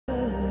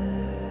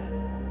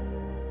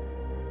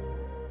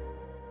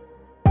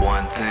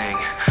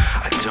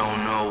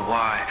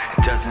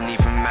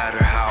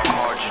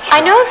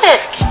I know that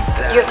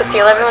you have to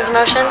feel everyone's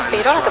emotions, but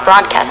you don't have to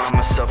broadcast.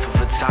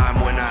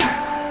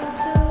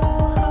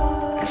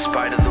 In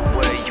spite of the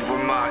way you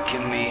were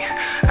mocking me,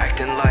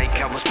 acting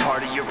like I was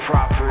part of your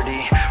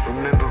property,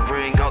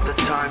 remembering all the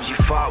times you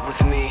fought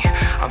with me.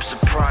 I'm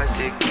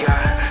surprised it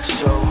got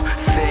so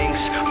things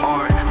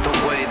aren't the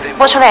way they were.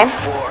 What's your name?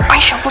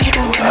 Aisha, what are you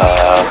doing tonight?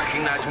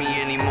 Recognize me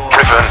anymore.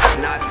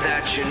 Riven. Not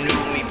that you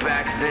knew me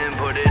back then,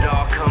 but it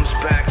all comes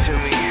back to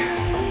me.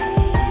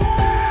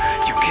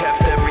 You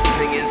kept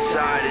everything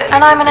inside.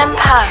 And I'm an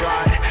empath.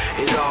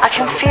 I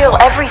can feel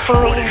everything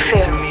that you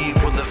feel.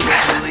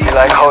 You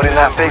like holding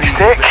that big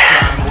stick?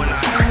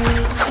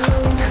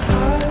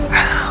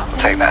 I'll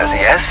take that as a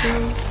yes.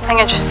 I think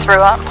I just threw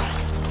up.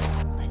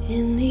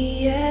 In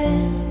the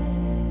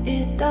end,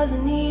 it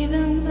doesn't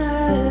even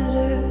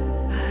matter.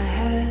 I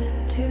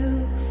had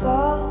to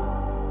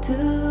fall to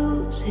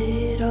lose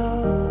it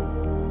all.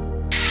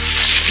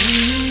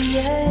 In the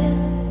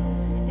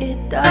end,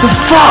 it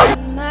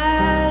doesn't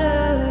matter.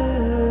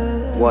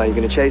 Why, are you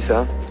gonna chase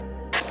her?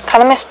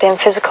 Kind of miss being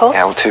physical.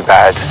 Yeah, well, too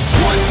bad.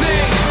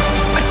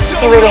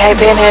 You really hate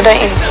being here, don't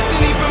you?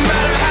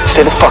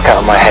 Stay the fuck out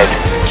of my head.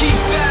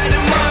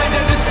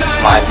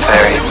 I'm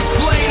very